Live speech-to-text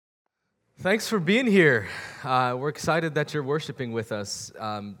Thanks for being here. We're excited that you're worshiping with us.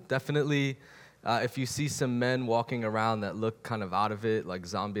 Definitely, if you see some men walking around that look kind of out of it, like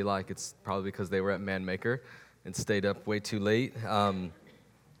zombie-like, it's probably because they were at Manmaker and stayed up way too late. And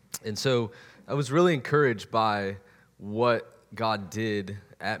so I was really encouraged by what God did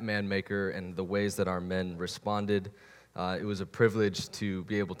at Manmaker and the ways that our men responded. It was a privilege to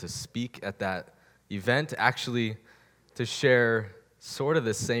be able to speak at that event, actually to share sort of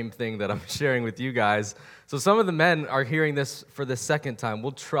the same thing that I'm sharing with you guys. So some of the men are hearing this for the second time.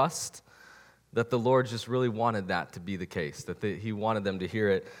 We'll trust that the Lord just really wanted that to be the case, that He wanted them to hear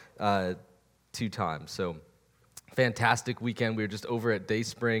it 2 times. So fantastic weekend. We were just over at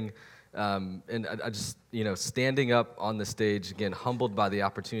Dayspring, and I just, standing up on the stage, again, humbled by the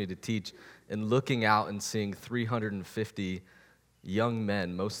opportunity to teach and looking out and seeing 350 young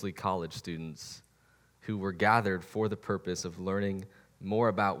men, mostly college students, who were gathered for the purpose of learning more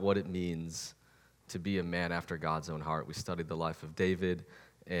about what it means to be a man after God's own heart. We studied the life of David,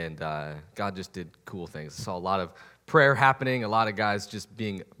 and God just did cool things. Saw a lot of prayer happening, a lot of guys just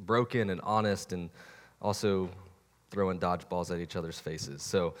being broken and honest, and also throwing dodgeballs at each other's faces.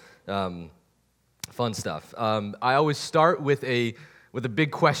 So fun stuff. I always start with a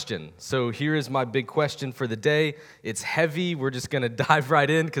big question. So here is my big question for the day. It's heavy. We're just going to dive right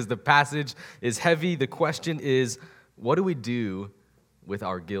in because the passage is heavy. The question is, what do we do with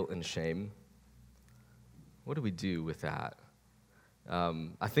our guilt and shame? What do we do with that?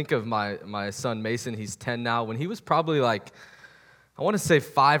 I think of my son Mason. He's 10 now. When he was probably I want to say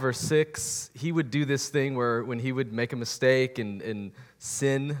 5 or 6, he would do this thing where when he would make a mistake and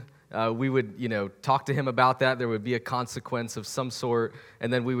sin, we would, talk to him about that. There would be a consequence of some sort,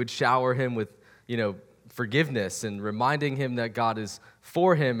 and then we would shower him with, forgiveness and reminding him that God is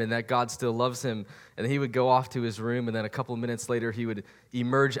for him and that God still loves him. And he would go off to his room, and then a couple of minutes later, he would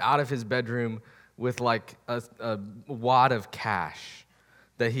emerge out of his bedroom with a wad of cash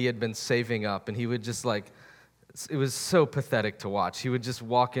that he had been saving up, and he would just it was so pathetic to watch. He would just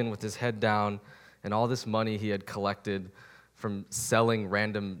walk in with his head down, and all this money he had collected from selling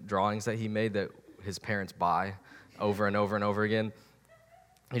random drawings that he made that his parents buy over and over and over again.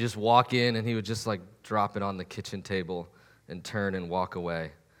 He'd just walk in, and he would just drop it on the kitchen table and turn and walk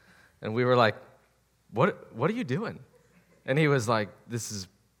away. And we were like, what are you doing? And he was like, this is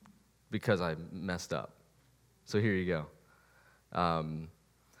because I messed up. So here you go.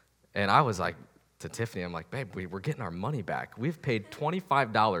 And I was like, to Tiffany, I'm like, babe, we're getting our money back. We've paid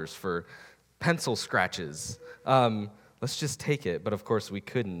 $25 for pencil scratches. Let's just take it. But of course we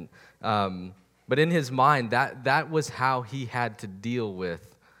couldn't. But in his mind, that was how he had to deal with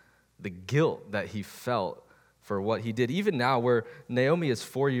the guilt that he felt for what he did. Even now, where Naomi is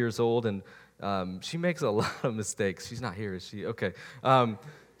 4 years old, and she makes a lot of mistakes. She's not here, is she? Okay.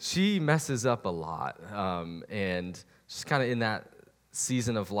 She messes up a lot, and she's kind of in that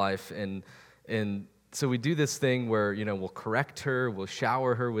season of life. And so we do this thing where, we'll correct her, we'll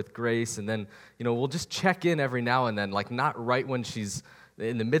shower her with grace, and then, we'll just check in every now and then, not right when she's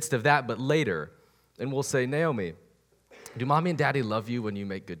in the midst of that, but later. And we'll say, Naomi, do mommy and daddy love you when you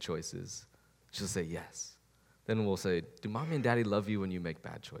make good choices? She'll say, yes. Then we'll say, do mommy and daddy love you when you make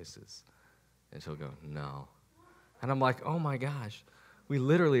bad choices? And she'll go, no. And I'm like, oh my gosh. We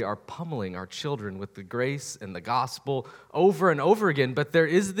literally are pummeling our children with the grace and the gospel over and over again, but there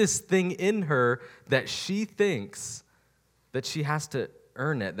is this thing in her that she thinks that she has to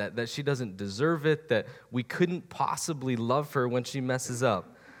earn it, that she doesn't deserve it, that we couldn't possibly love her when she messes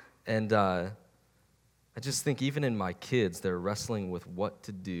up. And I just think even in my kids, they're wrestling with what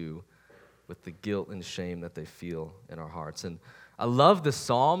to do with the guilt and shame that they feel in our hearts. And I love the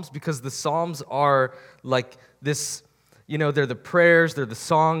Psalms because the Psalms are like this. They're the prayers, they're the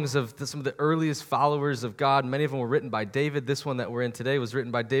songs of some of the earliest followers of God. Many of them were written by David. This one that we're in today was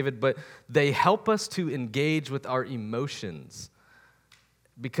written by David, but they help us to engage with our emotions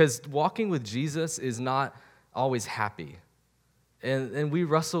because walking with Jesus is not always happy. And we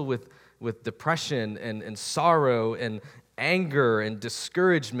wrestle with depression and sorrow and anger and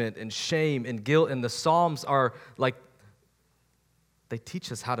discouragement and shame and guilt, and the Psalms are they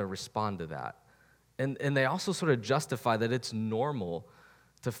teach us how to respond to that. And they also sort of justify that it's normal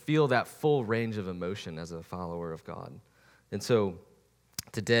to feel that full range of emotion as a follower of God. And so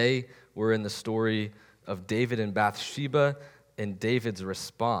today we're in the story of David and Bathsheba and David's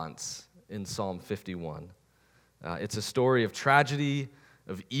response in Psalm 51. It's a story of tragedy,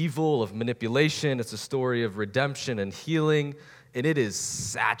 of evil, of manipulation. It's a story of redemption and healing, and it is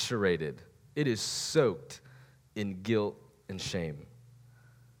saturated. It is soaked in guilt and shame.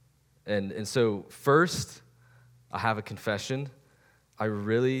 And so first, I have a confession. I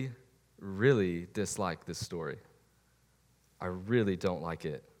really, really dislike this story. I really don't like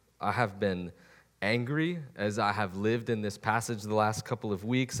it. I have been angry as I have lived in this passage the last couple of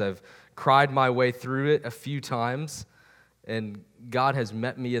weeks. I've cried my way through it a few times, and God has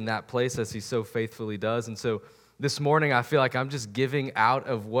met me in that place as he so faithfully does. And so this morning, I feel like I'm just giving out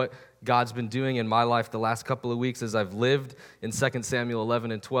of what God's been doing in my life the last couple of weeks as I've lived in 2 Samuel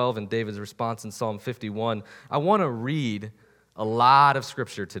 11 and 12 and David's response in Psalm 51. I want to read a lot of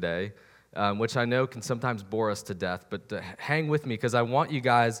scripture today, which I know can sometimes bore us to death, but hang with me because I want you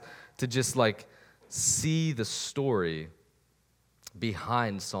guys to just see the story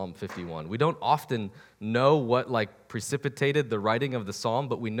behind Psalm 51. We don't often know what precipitated the writing of the psalm,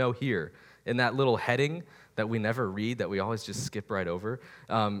 but we know here in that little heading that we never read, that we always just skip right over,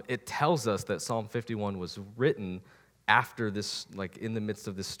 it tells us that Psalm 51 was written after this, in the midst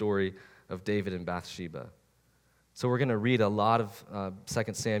of this story of David and Bathsheba. So we're going to read a lot of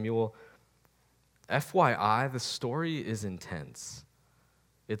 2 Samuel. FYI, the story is intense.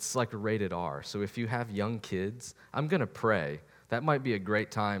 It's rated R. So if you have young kids, I'm going to pray. That might be a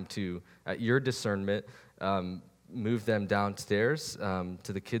great time to, at your discernment, move them downstairs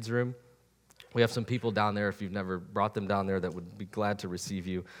to the kids' room. We have some people down there, if you've never brought them down there, that would be glad to receive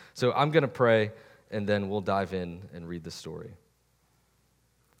you. So I'm going to pray, and then we'll dive in and read the story.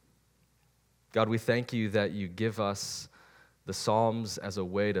 God, we thank you that you give us the Psalms as a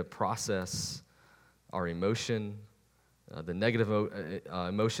way to process our emotion, the negative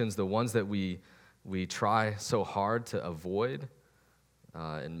emotions, the ones that we try so hard to avoid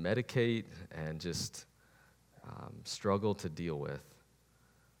and medicate and just struggle to deal with.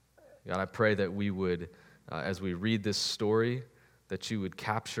 God, I pray that we would, as we read this story, that you would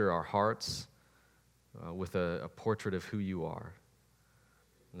capture our hearts with a portrait of who you are,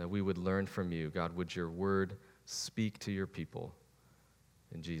 and that we would learn from you. God, would your word speak to your people?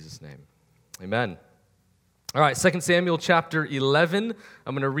 In Jesus' name, amen. All right, 2 Samuel chapter 11.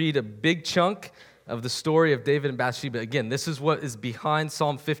 I'm going to read a big chunk of the story of David and Bathsheba. Again, this is what is behind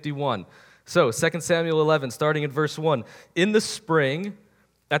Psalm 51. So, 2 Samuel 11, starting in verse 1. In the spring,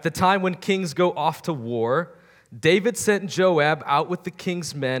 at the time when kings go off to war, David sent Joab out with the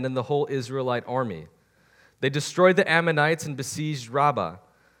king's men and the whole Israelite army. They destroyed the Ammonites and besieged Rabbah.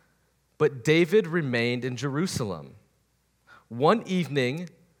 But David remained in Jerusalem. One evening,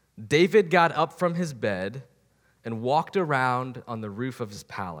 David got up from his bed and walked around on the roof of his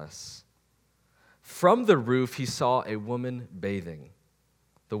palace. From the roof, he saw a woman bathing.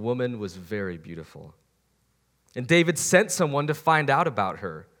 The woman was very beautiful. And David sent someone to find out about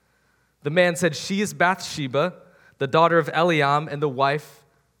her. The man said, "She is Bathsheba, the daughter of Eliam and the wife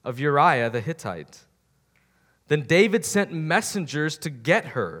of Uriah the Hittite." Then David sent messengers to get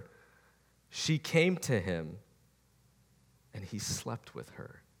her. She came to him, and he slept with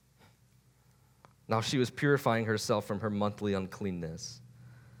her. Now she was purifying herself from her monthly uncleanness.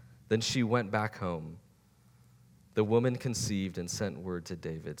 Then she went back home. The woman conceived and sent word to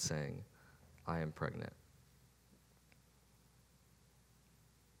David, saying, "I am pregnant."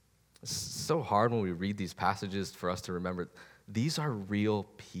 It's so hard when we read these passages for us to remember these are real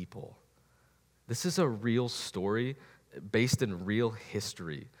people. This is a real story based in real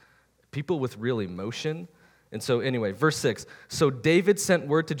history. People with real emotion. And so anyway, verse 6. So David sent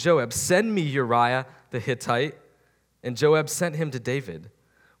word to Joab, "Send me Uriah the Hittite." And Joab sent him to David.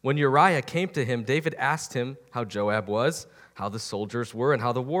 When Uriah came to him, David asked him how Joab was, how the soldiers were, and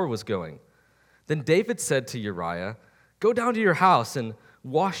how the war was going. Then David said to Uriah, "Go down to your house and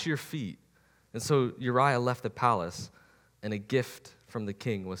wash your feet." And so Uriah left the palace, and a gift from the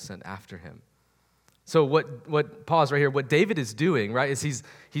king was sent after him. So pause right here, what David is doing, right, is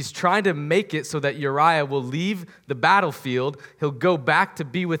he's trying to make it so that Uriah will leave the battlefield, he'll go back to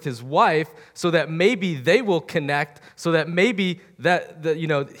be with his wife, so that maybe they will connect, so that maybe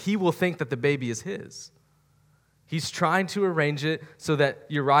he will think that the baby is his. He's trying to arrange it so that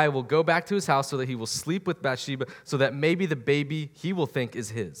Uriah will go back to his house, so that he will sleep with Bathsheba, so that maybe the baby he will think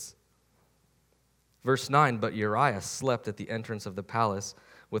is his. Verse 9, but Uriah slept at the entrance of the palace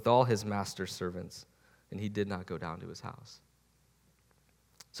with all his master's servants, and he did not go down to his house.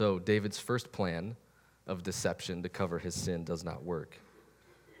 So David's first plan of deception to cover his sin does not work.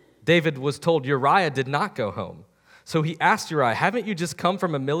 David was told Uriah did not go home. So he asked Uriah, "Haven't you just come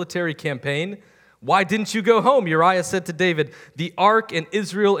from a military campaign? Why didn't you go home?" Uriah said to David, "The ark and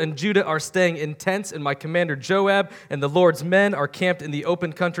Israel and Judah are staying in tents, and my commander Joab and the Lord's men are camped in the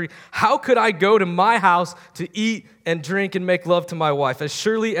open country. How could I go to my house to eat and drink and make love to my wife? As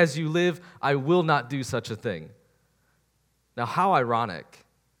surely as you live, I will not do such a thing." Now, how ironic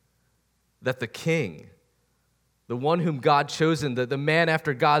that the king, The one whom God chosen, the man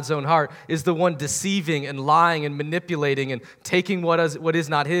after God's own heart, is the one deceiving and lying and manipulating and taking what is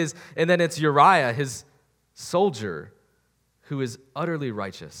not his. And then it's Uriah, his soldier, who is utterly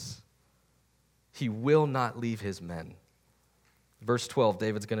righteous. He will not leave his men. Verse 12,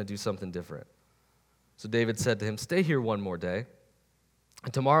 David's going to do something different. So David said to him, "Stay here one more day,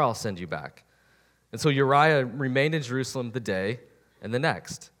 and tomorrow I'll send you back." And so Uriah remained in Jerusalem the day and the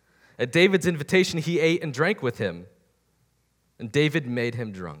next. At David's invitation, he ate and drank with him, and David made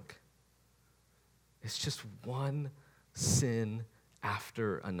him drunk. It's just one sin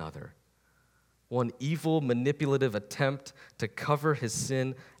after another. One evil, manipulative attempt to cover his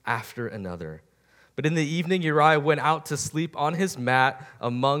sin after another. But in the evening, Uriah went out to sleep on his mat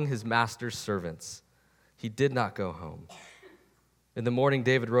among his master's servants. He did not go home. In the morning,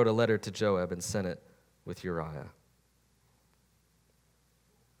 David wrote a letter to Joab and sent it with Uriah.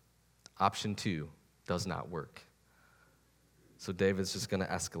 Option 2 does not work. So David's just going to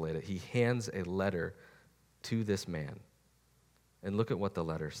escalate it. He hands a letter to this man. And look at what the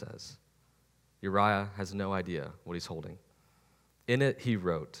letter says. Uriah has no idea what he's holding. In it, he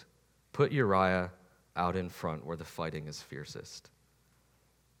wrote, "Put Uriah out in front where the fighting is fiercest."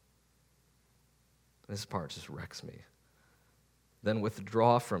 This part just wrecks me. "Then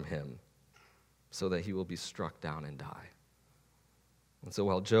withdraw from him so that he will be struck down and die." And so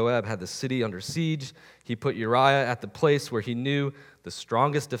while Joab had the city under siege, he put Uriah at the place where he knew the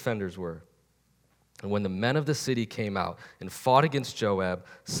strongest defenders were. And when the men of the city came out and fought against Joab,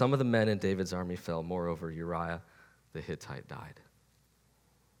 some of the men in David's army fell. Moreover, Uriah the Hittite died.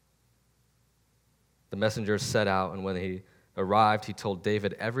 The messenger set out, and when he arrived, he told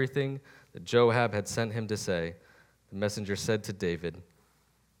David everything that Joab had sent him to say. The messenger said to David,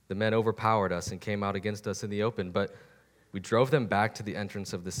 "The men overpowered us and came out against us in the open, but we drove them back to the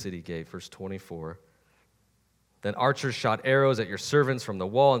entrance of the city gate." Verse 24. "Then archers shot arrows at your servants from the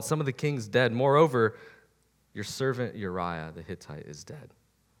wall, and some of the king's dead. Moreover, your servant Uriah the Hittite is dead."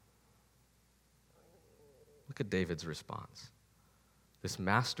 Look at David's response. This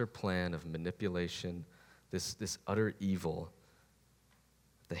master plan of manipulation, this utter evil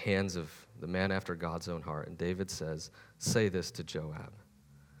at the hands of the man after God's own heart. And David says, "Say this to Joab.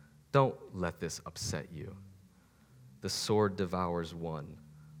 Don't let this upset you. The sword devours one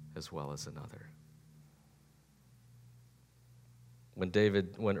as well as another."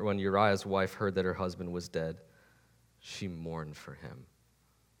 When Uriah's wife heard that her husband was dead, she mourned for him,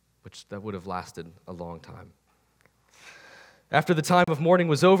 which that would have lasted a long time. After the time of mourning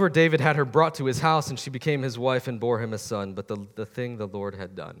was over, David had her brought to his house, and she became his wife and bore him a son. But the thing the Lord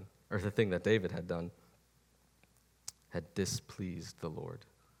had done, or the thing that David had done, had displeased the Lord.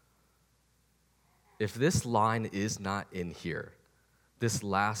 If this line is not in here, this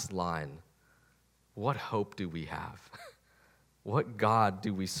last line, what hope do we have? What God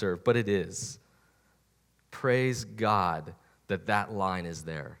do we serve? But it is. Praise God that that line is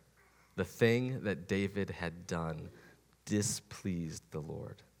there. The thing that David had done displeased the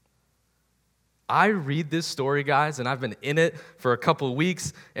Lord. I read this story, guys, and I've been in it for a couple of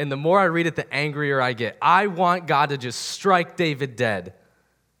weeks, and the more I read it, the angrier I get. I want God to just strike David dead.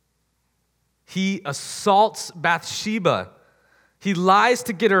 He assaults Bathsheba. He lies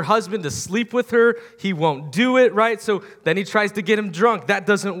to get her husband to sleep with her. He won't do it, right? So then he tries to get him drunk. That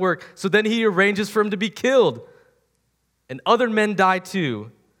doesn't work. So then he arranges for him to be killed. And other men die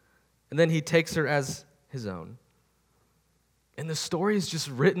too. And then he takes her as his own. And the story is just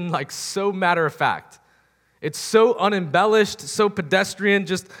written like so matter of fact. It's so unembellished, so pedestrian,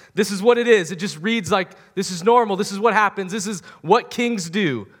 just this is what it is. It just reads like this is normal. This is what happens. This is what kings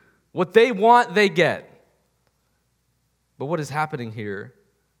do. What they want, they get. But what is happening here,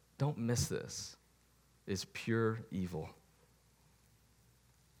 don't miss this, is pure evil.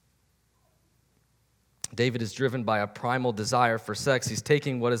 David is driven by a primal desire for sex. He's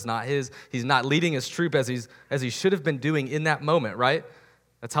taking what is not his. He's not leading his troop as he should have been doing in that moment, right?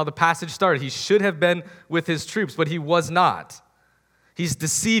 That's how the passage started. He should have been with his troops, but he was not. He's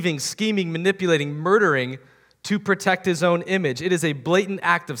deceiving, scheming, manipulating, murdering to protect his own image. It is a blatant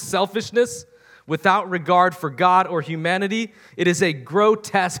act of selfishness without regard for God or humanity. It is a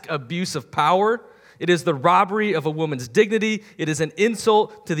grotesque abuse of power. It is the robbery of a woman's dignity. It is an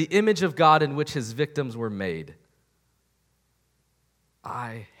insult to the image of God in which his victims were made.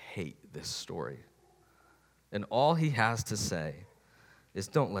 I hate this story. And all he has to say is,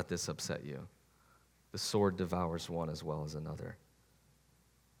 don't let this upset you. The sword devours one as well as another.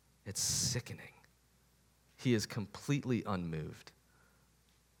 It's sickening. He is completely unmoved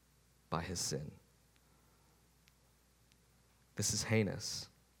by his sin. This is heinous.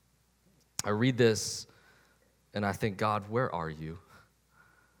 I read this And I think, God, where are you?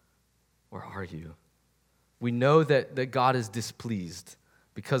 Where are you? We know that God is displeased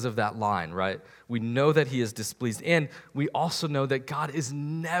because of that line, right? We know that he is displeased. And we also know that God is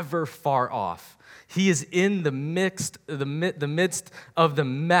never far off. He is in the midst of the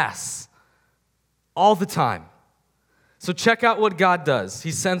mess all the time. So check out what God does.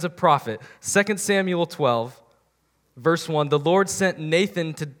 He sends a prophet. 2 Samuel 12, verse 1, the Lord sent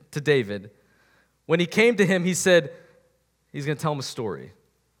Nathan to David. When he came to him, he said, he's going to tell him a story,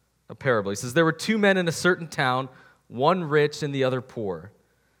 a parable. He says, there were two men in a certain town, one rich and the other poor.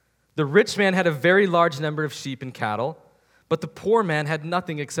 The rich man had a very large number of sheep and cattle, but the poor man had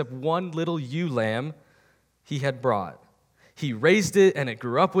nothing except one little ewe lamb he had brought. He raised it, and it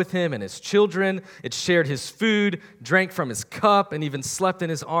grew up with him and his children. It shared his food, drank from his cup, and even slept in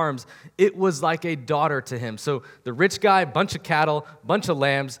his arms. It was like a daughter to him. So the rich guy, bunch of cattle, bunch of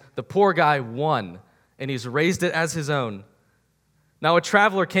lambs. The poor guy, one, and he's raised it as his own. Now a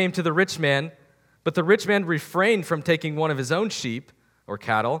traveler came to the rich man, but the rich man refrained from taking one of his own sheep or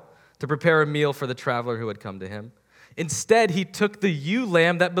cattle to prepare a meal for the traveler who had come to him. Instead, he took the ewe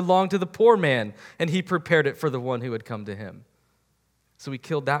lamb that belonged to the poor man, and he prepared it for the one who had come to him. So he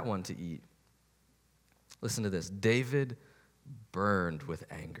killed that one to eat. Listen to this. David burned with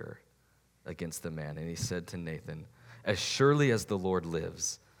anger against the man, and he said to Nathan, as surely as the Lord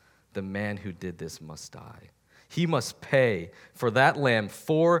lives, the man who did this must die. He must pay for that lamb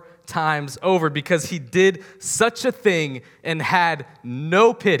 4 times over because he did such a thing and had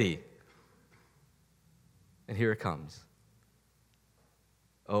no pity. And here it comes.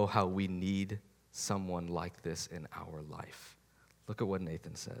 Oh, how we need someone like this in our life. Look at what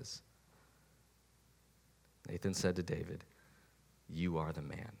Nathan says. Nathan said to David, you are the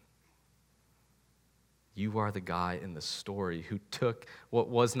man. You are the guy in the story who took what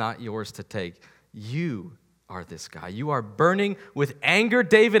was not yours to take. You are this guy. You are burning with anger,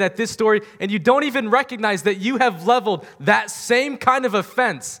 David, at this story, and you don't even recognize that you have leveled that same kind of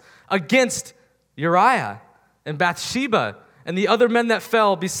offense against Uriah and Bathsheba and the other men that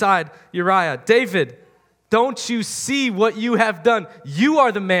fell beside Uriah. David, don't you see what you have done? You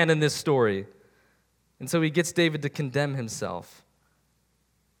are the man in this story. And so he gets David to condemn himself.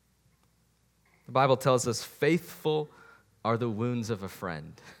 The Bible tells us, faithful are the wounds of a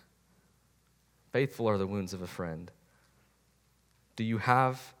friend. Faithful are the wounds of a friend. Do you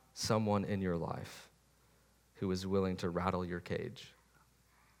have someone in your life who is willing to rattle your cage?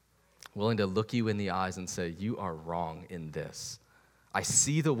 Willing to look you in the eyes and say, you are wrong in this. I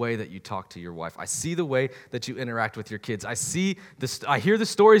see the way that you talk to your wife. I see the way that you interact with your kids. I hear the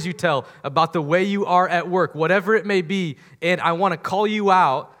stories you tell about the way you are at work, whatever it may be, and I want to call you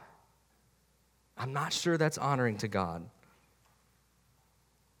out. I'm not sure that's honoring to God.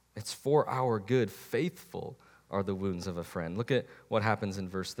 It's for our good. Faithful are the wounds of a friend. Look at what happens in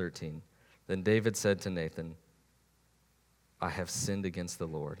verse 13. Then David said to Nathan, I have sinned against the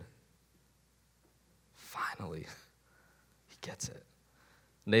Lord. Finally, he gets it.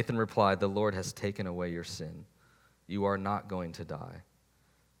 Nathan replied, the Lord has taken away your sin. You are not going to die.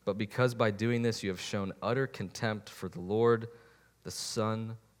 But because by doing this you have shown utter contempt for the Lord, the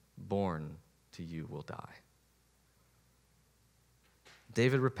son born to you will die.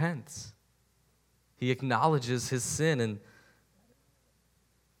 David repents. He acknowledges his sin,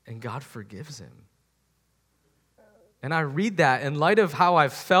 and God forgives him. And I read that in light of how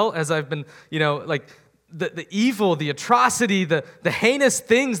I've felt as I've been, the evil, the atrocity, the heinous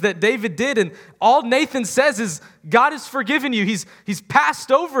things that David did. And all Nathan says is, God has forgiven you. He's passed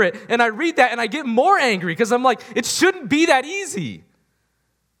over it. And I read that and I get more angry because I'm like, it shouldn't be that easy.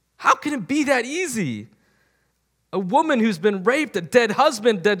 How can it be that easy? A woman who's been raped, a dead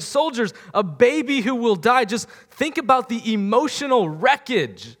husband, dead soldiers, a baby who will die. Just think about the emotional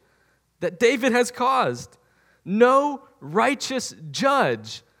wreckage that David has caused. No righteous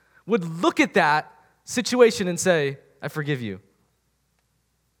judge would look at that situation and say, I forgive you.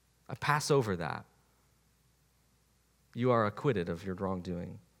 I pass over that. You are acquitted of your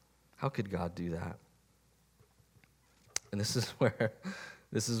wrongdoing. How could God do that? And this is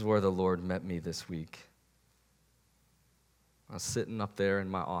where the Lord met me this week. I was sitting up there in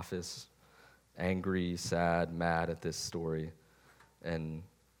my office, angry, sad, mad at this story, and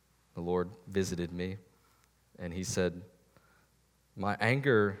the Lord visited me, and he said, your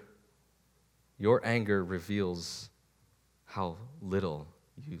anger reveals how little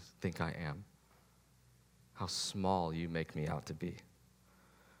you think I am, how small you make me out to be.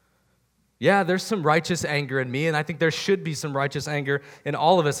 Yeah, there's some righteous anger in me, and I think there should be some righteous anger in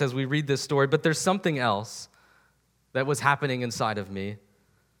all of us as we read this story, but there's something else that was happening inside of me.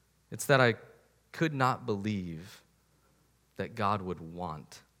 It's that I could not believe that God would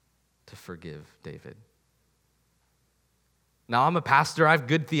want to forgive David. Now, I'm a pastor, I have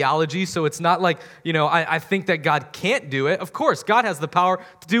good theology, so it's not like, I think that God can't do it. Of course, God has the power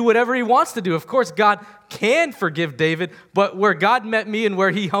to do whatever he wants to do. Of course, God can forgive David, but where God met me and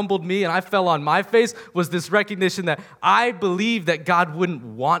where he humbled me and I fell on my face was this recognition that I believe that God wouldn't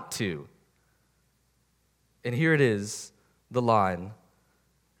want to. And here it is, the line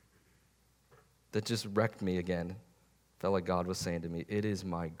that just wrecked me again. Felt like God was saying to me, it is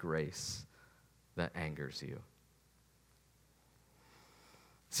my grace that angers you.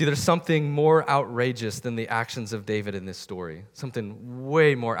 See, there's something more outrageous than the actions of David in this story, something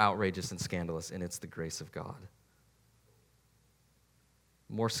way more outrageous and scandalous, and it's the grace of God.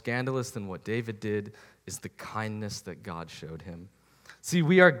 More scandalous than what David did is the kindness that God showed him. See,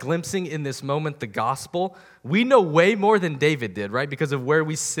 we are glimpsing in this moment the gospel. We know way more than David did, right? Because of where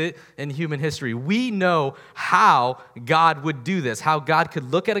we sit in human history. We know how God would do this, how God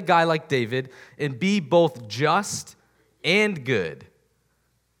could look at a guy like David and be both just and good.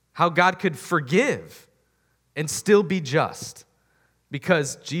 How God could forgive and still be just.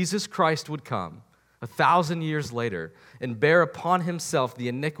 Because Jesus Christ would come 1,000 years later and bear upon himself the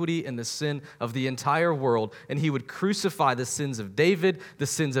iniquity and the sin of the entire world, and he would crucify the sins of David, the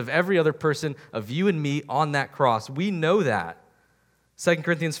sins of every other person, of you and me on that cross. We know that. 2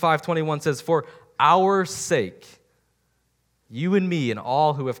 Corinthians 5:21 says, for our sake, you and me and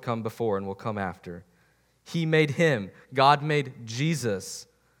all who have come before and will come after, he made him, God made Jesus,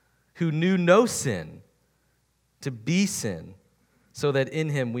 who knew no sin, to be sin, so that in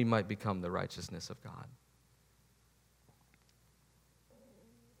him we might become the righteousness of God.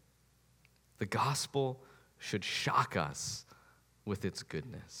 The gospel should shock us with its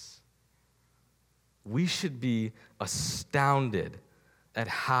goodness. We should be astounded at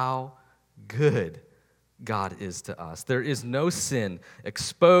how good God is to us. There is no sin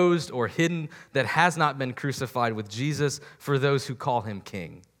exposed or hidden that has not been crucified with Jesus for those who call him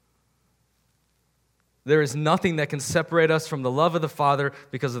King. There is nothing that can separate us from the love of the Father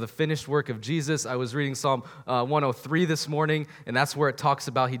because of the finished work of Jesus. I was reading Psalm 103 this morning, and that's where it talks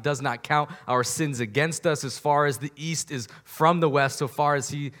about he does not count our sins against us as far as the east is from the west, so far as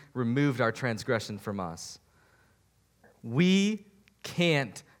he removed our transgression from us. We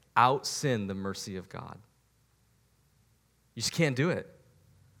can't out-sin the mercy of God. You just can't do it.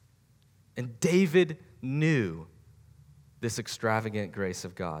 And David knew this extravagant grace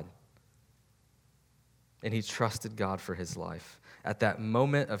of God. And he trusted God for his life. At that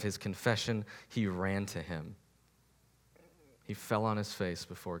moment of his confession, he ran to him. He fell on his face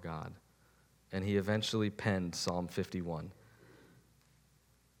before God. And he eventually penned Psalm 51.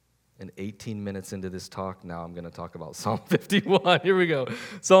 And 18 minutes into this talk, now I'm going to talk about Psalm 51. Here we go.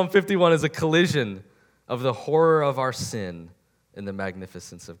 Psalm 51 is a collision of the horror of our sin and the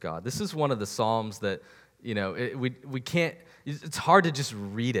magnificence of God. This is one of the Psalms that, we can't, it's hard to just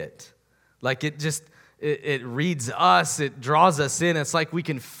read it. Like it reads us, it draws us in. It's like we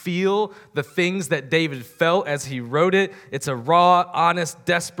can feel the things that David felt as he wrote it. It's a raw, honest,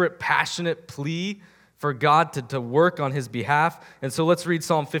 desperate, passionate plea for God to work on his behalf. And so let's read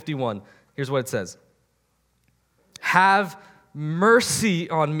Psalm 51. Here's what it says. Have mercy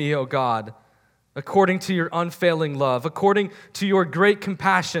on me, O God, according to your unfailing love. According to your great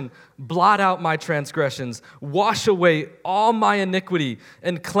compassion, blot out my transgressions. Wash away all my iniquity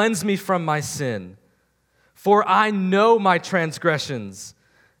and cleanse me from my sin. For I know my transgressions,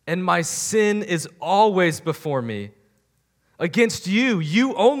 and my sin is always before me. Against you,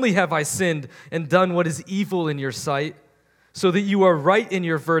 you only have I sinned and done what is evil in your sight, so that you are right in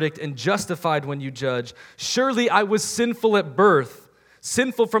your verdict and justified when you judge. Surely I was sinful at birth,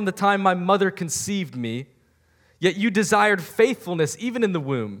 sinful from the time my mother conceived me. Yet you desired faithfulness even in the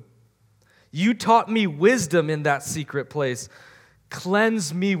womb. You taught me wisdom in that secret place.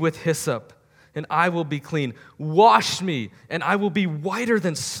 Cleanse me with hyssop, and I will be clean. Wash me, and I will be whiter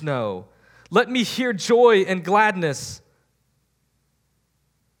than snow. Let me hear joy and gladness.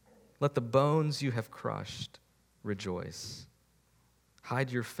 Let the bones you have crushed rejoice.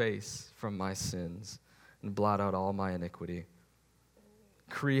 Hide your face from my sins and blot out all my iniquity.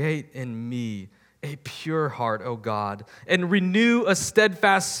 Create in me a pure heart, O God, and renew a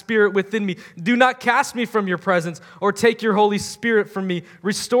steadfast spirit within me. Do not cast me from your presence or take your Holy Spirit from me.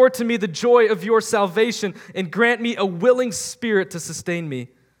 Restore to me the joy of your salvation and grant me a willing spirit to sustain me.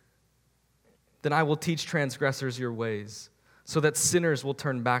 Then I will teach transgressors your ways, so that sinners will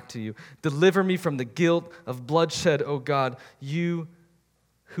turn back to you. Deliver me from the guilt of bloodshed, O God, you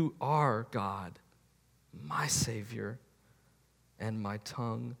who are God, my Savior, and my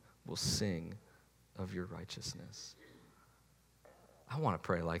tongue will sing of your righteousness. I want to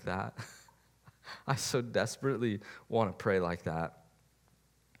pray like that. I so desperately want to pray like that.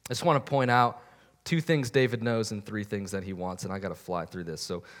 I just want to point out 2 things David knows and 3 things that he wants, and I got to fly through this.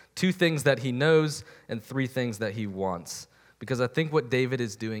 So 2 things that he knows and 3 things that he wants. Because I think what David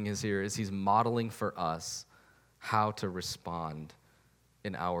is doing here is he's modeling for us how to respond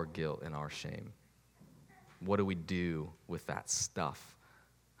in our guilt and our shame. What do we do with that stuff?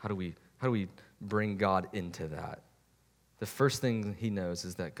 How do we bring God into that? The first thing he knows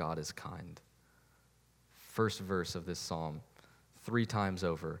is that God is kind. First verse of this psalm, 3 times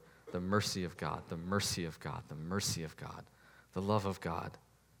over, the mercy of God, the mercy of God, the mercy of God, the love of God.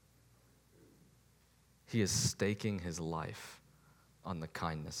 He is staking his life on the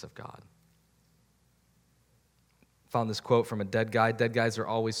kindness of God. Found this quote from a dead guy. Dead guys are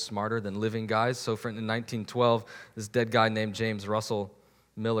always smarter than living guys. So in 1912, this dead guy named James Russell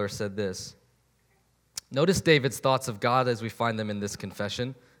Miller said this. Notice David's thoughts of God as we find them in this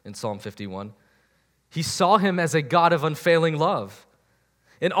confession in Psalm 51. He saw him as a God of unfailing love.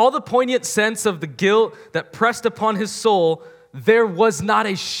 In all the poignant sense of the guilt that pressed upon his soul, there was not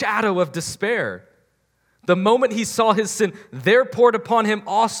a shadow of despair. The moment he saw his sin, there poured upon him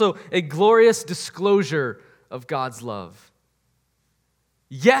also a glorious disclosure of God's love.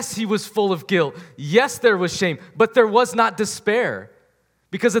 Yes, he was full of guilt. Yes, there was shame, but there was not despair.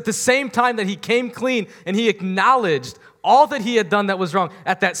 Because at the same time that he came clean and he acknowledged all that he had done that was wrong,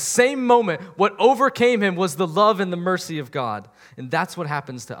 at that same moment, what overcame him was the love and the mercy of God. And that's what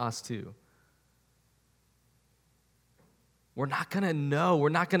happens to us too. We're not going to know, we're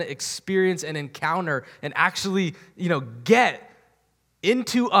not going to experience and encounter and actually, get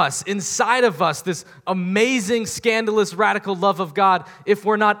into us, inside of us, this amazing, scandalous, radical love of God if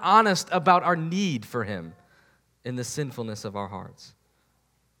we're not honest about our need for him in the sinfulness of our hearts.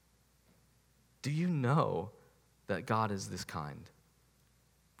 Do you know that God is this kind?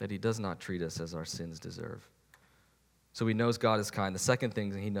 That he does not treat us as our sins deserve? So he knows God is kind. The second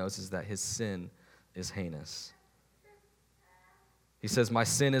thing he knows is that his sin is heinous. He says, my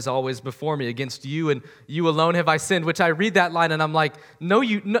sin is always before me. Against you and you alone have I sinned, which I read that line and I'm like,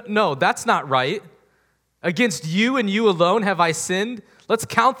 no, that's not right. Against you and you alone have I sinned. Let's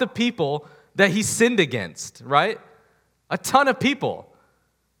count the people that he sinned against, right? A ton of people.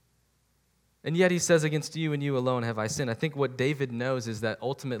 And yet he says, against you and you alone have I sinned. I think what David knows is that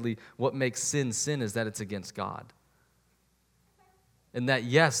ultimately what makes sin is that it's against God. And that,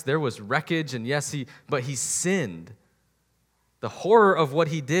 yes, there was wreckage, and yes, but he sinned. The horror of what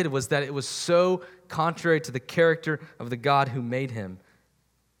he did was that it was so contrary to the character of the God who made him.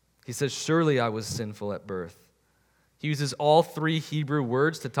 He says, surely I was sinful at birth. He uses all 3 Hebrew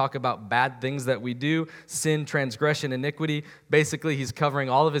words to talk about bad things that we do: sin, transgression, iniquity. Basically, he's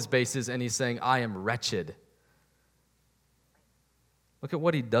covering all of his bases, and he's saying, I am wretched. Look at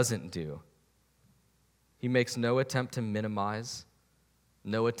what he doesn't do. He makes no attempt to minimize,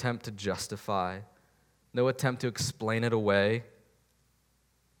 no attempt to justify, no attempt to explain it away.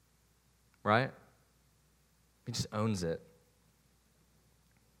 Right? He just owns it.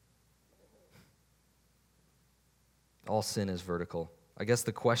 All sin is vertical. I guess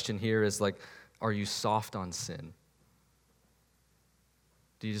the question here is are you soft on sin?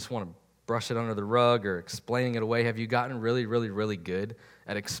 Do you just want to brush it under the rug or explaining it away? Have you gotten really, really, really good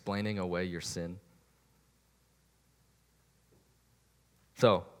at explaining away your sin?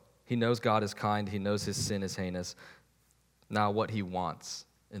 So, he knows God is kind. He knows his sin is heinous. Now, what he wants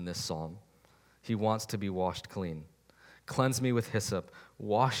in this psalm. He wants to be washed clean. Cleanse me with hyssop.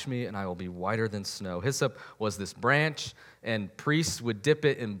 Wash me, and I will be whiter than snow. Hyssop was this branch, and priests would dip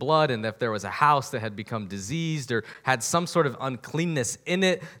it in blood, and if there was a house that had become diseased or had some sort of uncleanness in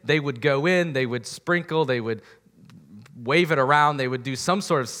it, they would go in, they would sprinkle, they would wave it around, they would do some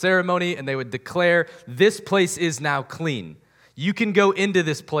sort of ceremony, and they would declare, this place is now clean. You can go into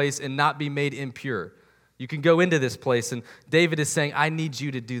this place and not be made impure. You can go into this place, and David is saying, I need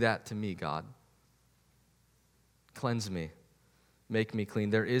you to do that to me, God. Cleanse me. Make me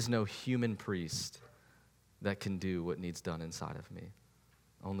clean. There is no human priest that can do what needs done inside of me.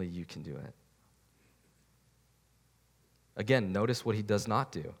 Only you can do it. Again, notice what he does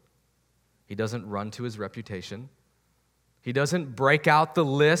not do. He doesn't run to his reputation. He doesn't break out the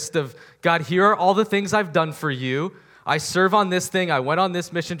list of, God, here are all the things I've done for you. I serve on this thing. I went on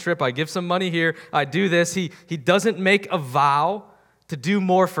this mission trip. I give some money here. I do this. He doesn't make a vow to do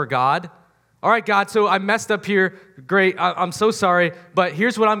more for God. All right, God, so I messed up here. Great, I'm so sorry, but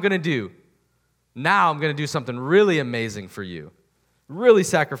here's what I'm going to do. Now I'm going to do something really amazing for you, really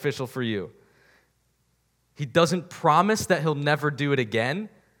sacrificial for you. He doesn't promise that he'll never do it again.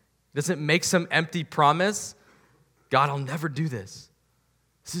 He doesn't make some empty promise. God, I'll never do this.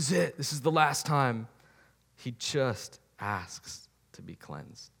 This is it. This is the last time. He just asks to be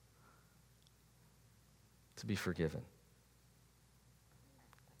cleansed, to be forgiven.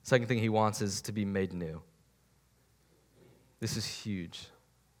 Second thing he wants is to be made new. This is huge.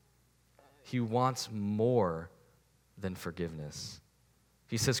 He wants more than forgiveness.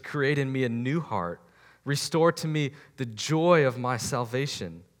 He says, create in me a new heart. Restore to me the joy of my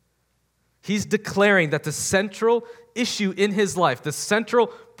salvation. He's declaring that the central issue in his life, the central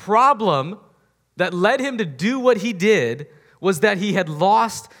problem that led him to do what he did, was that he had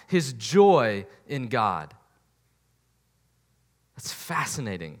lost his joy in God. That's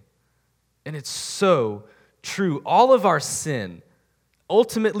fascinating. And it's so true. All of our sin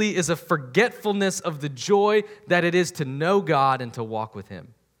ultimately is a forgetfulness of the joy that it is to know God and to walk with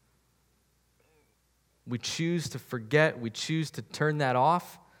him. We choose to forget. We choose to turn that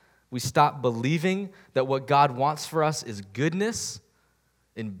off. We stop believing that what God wants for us is goodness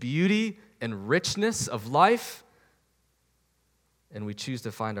and beauty and richness of life. And we choose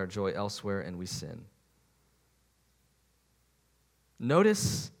to find our joy elsewhere, and we sin.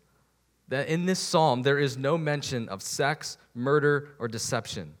 Notice that in this psalm, there is no mention of sex, murder, or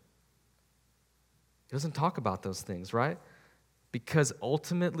deception. He doesn't talk about those things, right? Because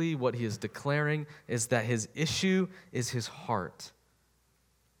ultimately what he is declaring is that his issue is his heart,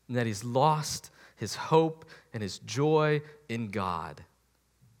 and that he's lost his hope and his joy in God.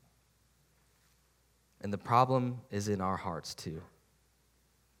 And the problem is in our hearts too.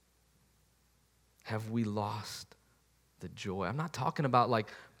 Have we lost the joy? I'm not talking about like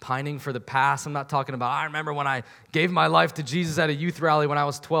pining for the past. I'm not talking about, I remember when I gave my life to Jesus at a youth rally when I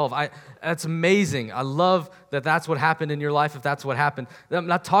was 12. That's amazing. I love that that's what happened in your life, if that's what happened. I'm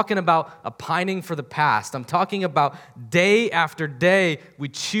not talking about a pining for the past. I'm talking about day after day, we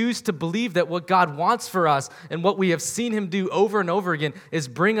choose to believe that what God wants for us and what we have seen him do over and over again is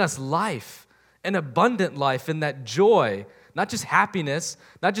bring us life, an abundant life, and that joy. Not just happiness,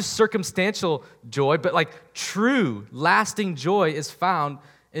 not just circumstantial joy, but like true, lasting joy is found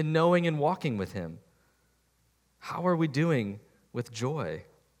in knowing and walking with him. How are we doing with joy?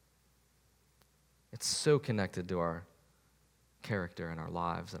 It's so connected to our character and our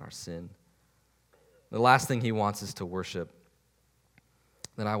lives and our sin. The last thing he wants is to worship.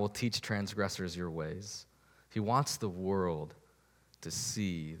 Then I will teach transgressors your ways. He wants the world to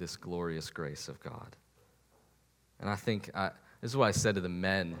see this glorious grace of God. And I think, this is what I said to the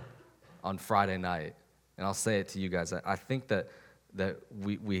men on Friday night, and I'll say it to you guys. I think that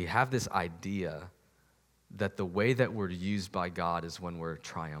we have this idea that the way that we're used by God is when we're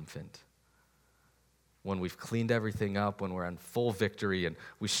triumphant, when we've cleaned everything up, when we're in full victory and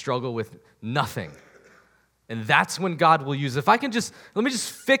we struggle with nothing. And that's when God will use. Let me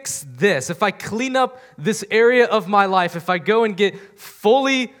just fix this. If I clean up this area of my life, if I go and get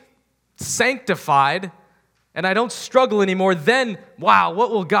fully sanctified, and I don't struggle anymore, then, wow,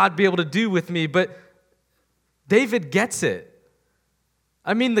 what will God be able to do with me? But David gets it.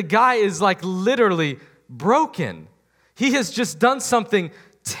 I mean, the guy is like literally broken. He has just done something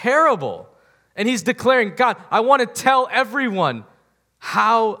terrible. And he's declaring, God, I want to tell everyone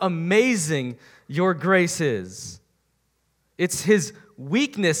how amazing your grace is. It's his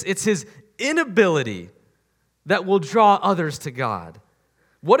weakness, it's his inability that will draw others to God.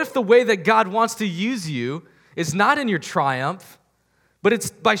 What if the way that God wants to use you is not in your triumph, but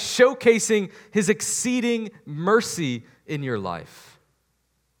it's by showcasing his exceeding mercy in your life?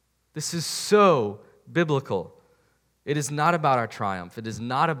 This is so biblical. It is not about our triumph. It is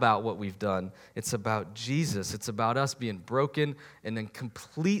not about what we've done. It's about Jesus. It's about us being broken and then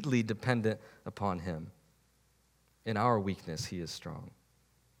completely dependent upon him. In our weakness, he is strong.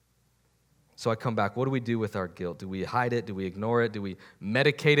 So I come back. What do we do with our guilt? Do we hide it? Do we ignore it? Do we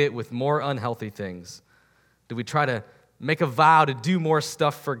medicate it with more unhealthy things? Do we try to make a vow to do more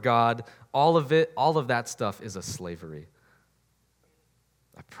stuff for God? All of that stuff is a slavery.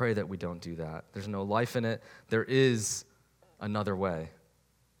 I pray that we don't do that. There's no life in it. There is another way.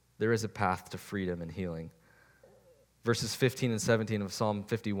 There is a path to freedom and healing. Verses 15 and 17 of Psalm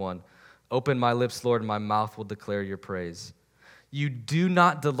 51. Open my lips, Lord, and my mouth will declare your praise. You do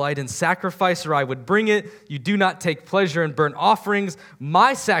not delight in sacrifice, or I would bring it. You do not take pleasure in burnt offerings.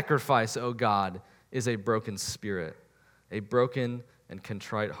 My sacrifice, O God, is a broken spirit, a broken and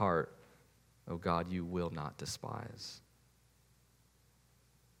contrite heart. O God, you will not despise.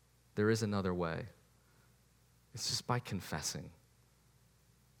 There is another way. It's just by confessing.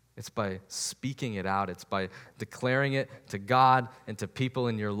 It's by speaking it out. It's by declaring it to God and to people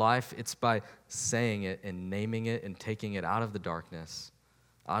in your life. It's by saying it and naming it and taking it out of the darkness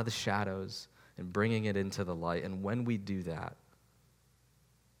out of the shadows and bringing it into the light. And when we do that,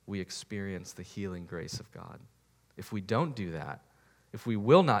 we experience the healing grace of God. If we don't do that, if we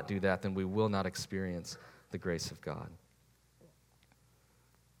will not do that, then we will not experience the grace of God.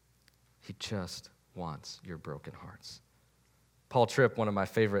 He just wants your broken hearts. Paul Tripp, one of my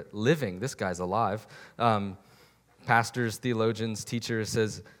favorite living, this guy's alive, pastors, theologians, teachers,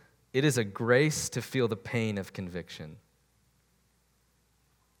 says, it is a grace to feel the pain of conviction.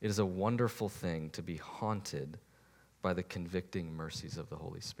 It is a wonderful thing to be haunted by the convicting mercies of the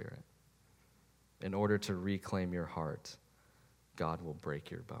Holy Spirit. In order to reclaim your heart, God will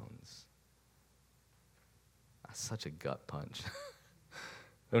break your bones. That's such a gut punch.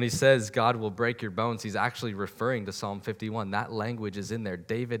 When he says God will break your bones, he's actually referring to Psalm 51. That language is in there.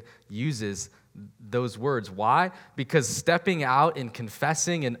 David uses those words. Why? Because stepping out and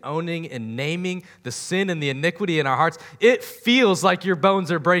confessing and owning and naming the sin and the iniquity in our hearts, it feels like your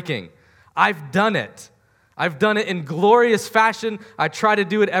bones are breaking. I've done it. I've done it in glorious fashion. I try to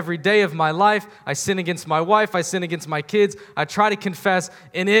do it every day of my life. I sin against my wife. I sin against my kids. I try to confess,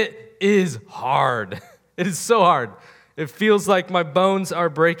 and it is hard. It is so hard. It feels like my bones are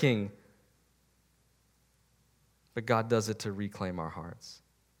breaking. But God does it to reclaim our hearts.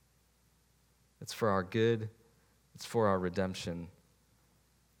 It's for our good. It's for our redemption.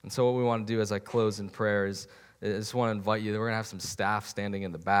 And so what we want to do as I close in prayer is I just want to invite you. We're going to have some staff standing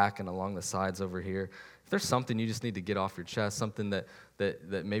in the back and along the sides over here. If there's something you just need to get off your chest, something that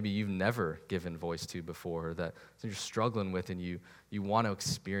maybe you've never given voice to before, or that you're struggling with, and you want to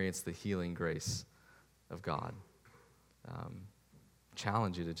experience the healing grace of God,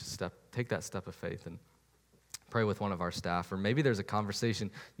 challenge you to just take that step of faith and pray with one of our staff. Or maybe there's a conversation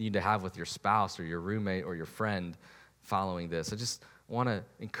you need to have with your spouse or your roommate or your friend following this. I just want to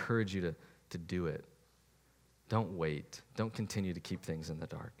encourage you to do it. Don't wait. Don't continue to keep things in the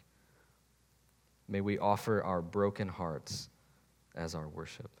dark. May we offer our broken hearts as our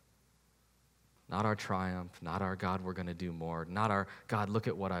worship. Not our triumph, not our God, we're going to do more, not our God, look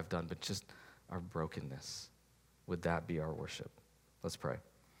at what I've done, but just our brokenness. Would that be our worship? Let's pray.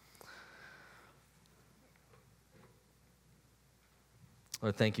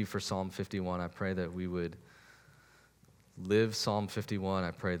 Lord, thank you for Psalm 51. I pray that we would live Psalm 51.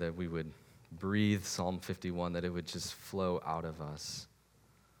 I pray that we would breathe Psalm 51, that it would just flow out of us.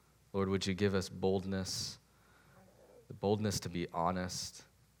 Lord, would you give us boldness, the boldness to be honest.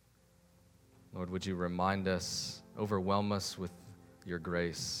 Lord, would you remind us, overwhelm us with your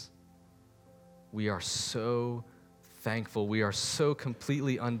grace. We are so thankful. We are so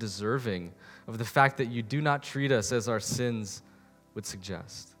completely undeserving of the fact that you do not treat us as our sins would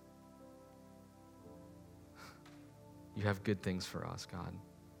suggest. You have good things for us, God.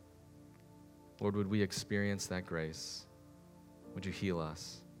 Lord, would we experience that grace? Would you heal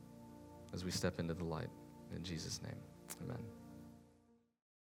us as we step into the light? In Jesus' name, amen.